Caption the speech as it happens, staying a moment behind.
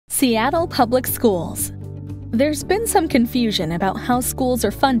Seattle Public Schools. There's been some confusion about how schools are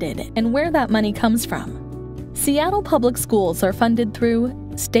funded and where that money comes from. Seattle Public Schools are funded through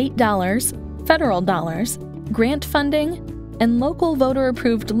state dollars, federal dollars, grant funding, and local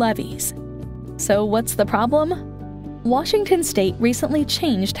voter-approved levies. So what's the problem? Washington State recently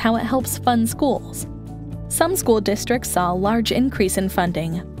changed how it helps fund schools. Some school districts saw a large increase in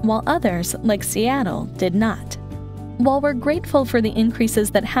funding, while others, like Seattle, did not. While we're grateful for the increases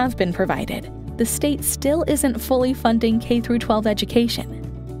that have been provided, the state still isn't fully funding K-12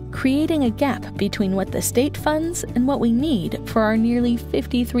 education, creating a gap between what the state funds and what we need for our nearly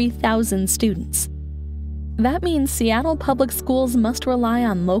 53,000 students. That means Seattle Public Schools must rely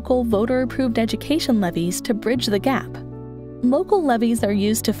on local voter-approved education levies to bridge the gap. Local levies are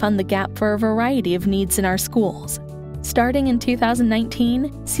used to fund the gap for a variety of needs in our schools. Starting in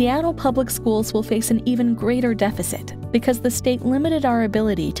 2019, Seattle Public Schools will face an even greater deficit because the state limited our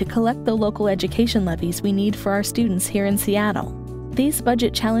ability to collect the local education levies we need for our students here in Seattle. These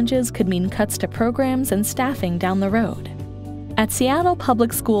budget challenges could mean cuts to programs and staffing down the road. At Seattle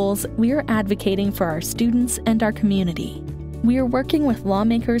Public Schools, we are advocating for our students and our community. We are working with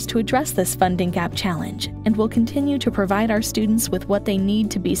lawmakers to address this funding gap challenge and will continue to provide our students with what they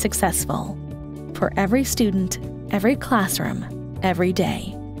need to be successful. For every student, every classroom, every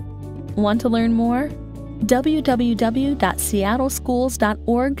day. Want to learn more?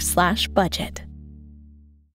 www.seattleschools.org/budget.